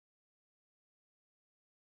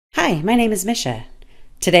Hi, my name is Misha.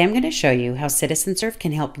 Today I'm going to show you how Citizenserve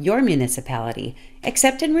can help your municipality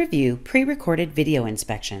accept and review pre-recorded video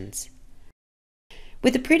inspections.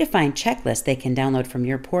 With a predefined checklist they can download from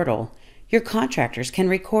your portal, your contractors can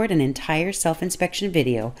record an entire self-inspection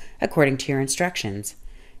video according to your instructions,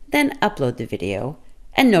 then upload the video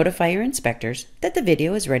and notify your inspectors that the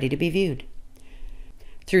video is ready to be viewed.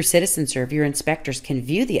 Through Citizenserve, your inspectors can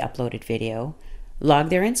view the uploaded video, log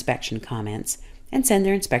their inspection comments, and send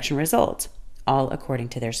their inspection results, all according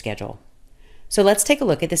to their schedule. So let's take a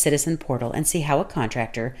look at the Citizen portal and see how a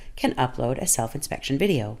contractor can upload a self-inspection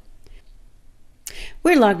video.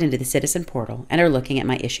 We're logged into the Citizen portal and are looking at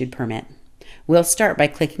my issued permit. We'll start by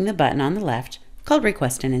clicking the button on the left called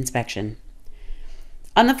Request an Inspection.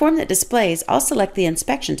 On the form that displays, I'll select the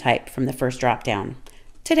inspection type from the first drop-down.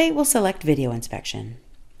 Today we'll select Video Inspection.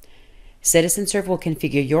 Citizenserve will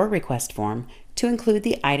configure your request form to include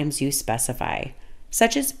the items you specify,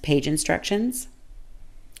 such as page instructions,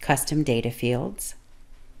 custom data fields,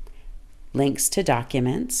 links to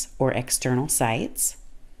documents or external sites,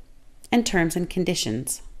 and terms and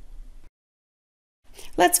conditions.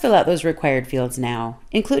 Let's fill out those required fields now,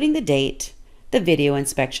 including the date, the video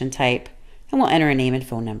inspection type, and we'll enter a name and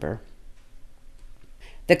phone number.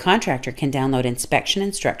 The contractor can download inspection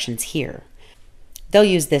instructions here. They'll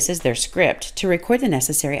use this as their script to record the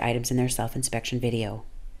necessary items in their self-inspection video.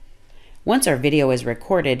 Once our video is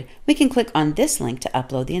recorded, we can click on this link to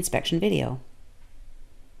upload the inspection video.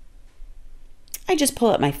 I just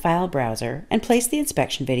pull up my file browser and place the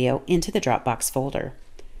inspection video into the Dropbox folder.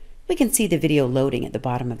 We can see the video loading at the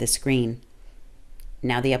bottom of the screen.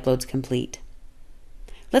 Now the upload's complete.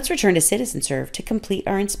 Let's return to Citizenserve to complete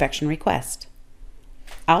our inspection request.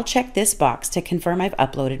 I'll check this box to confirm I've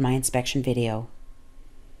uploaded my inspection video.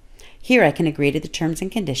 Here I can agree to the terms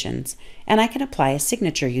and conditions, and I can apply a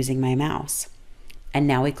signature using my mouse. And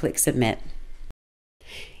now we click Submit.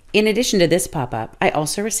 In addition to this pop-up, I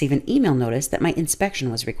also receive an email notice that my inspection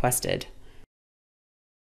was requested.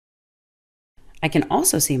 I can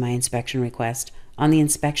also see my inspection request on the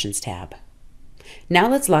Inspections tab. Now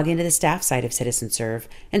let's log into the staff side of Citizenserve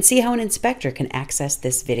and see how an inspector can access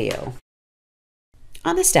this video.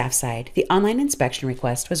 On the staff side, the online inspection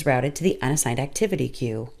request was routed to the unassigned activity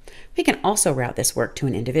queue. We can also route this work to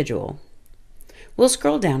an individual. We'll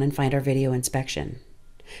scroll down and find our video inspection.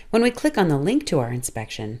 When we click on the link to our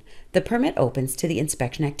inspection, the permit opens to the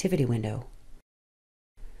inspection activity window.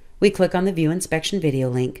 We click on the View Inspection Video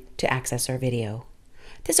link to access our video.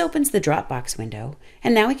 This opens the Dropbox window,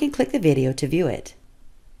 and now we can click the video to view it.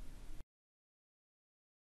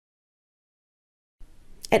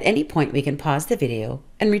 At any point, we can pause the video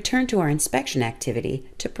and return to our inspection activity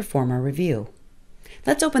to perform our review.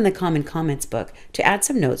 Let's open the Common Comments book to add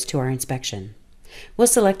some notes to our inspection. We'll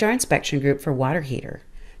select our inspection group for water heater.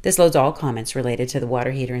 This loads all comments related to the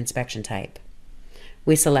water heater inspection type.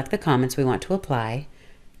 We select the comments we want to apply,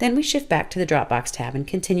 then we shift back to the Dropbox tab and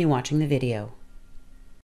continue watching the video.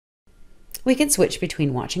 We can switch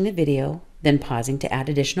between watching the video, then pausing to add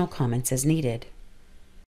additional comments as needed.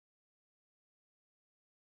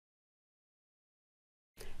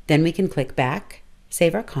 Then we can click back,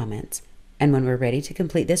 save our comments, and when we're ready to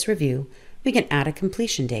complete this review, we can add a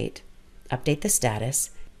completion date, update the status,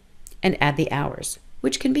 and add the hours,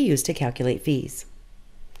 which can be used to calculate fees.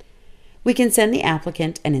 We can send the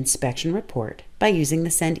applicant an inspection report by using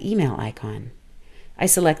the Send Email icon. I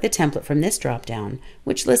select the template from this drop-down,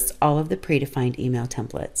 which lists all of the predefined email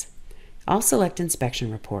templates. I'll select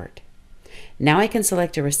Inspection Report. Now I can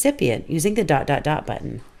select a recipient using the ...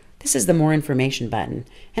 button. This is the More Information button,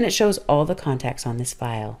 and it shows all the contacts on this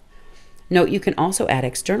file. Note you can also add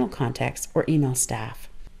external contacts or email staff.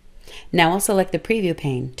 Now I'll select the Preview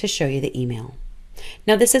pane to show you the email.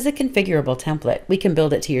 Now this is a configurable template. We can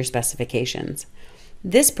build it to your specifications.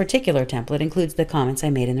 This particular template includes the comments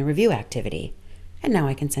I made in the review activity, and now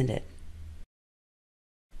I can send it.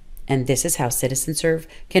 And this is how Citizenserve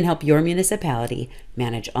can help your municipality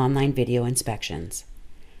manage online video inspections.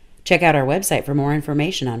 Check out our website for more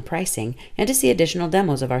information on pricing and to see additional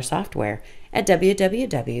demos of our software at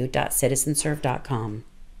www.citizenserve.com.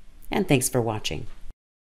 And thanks for watching.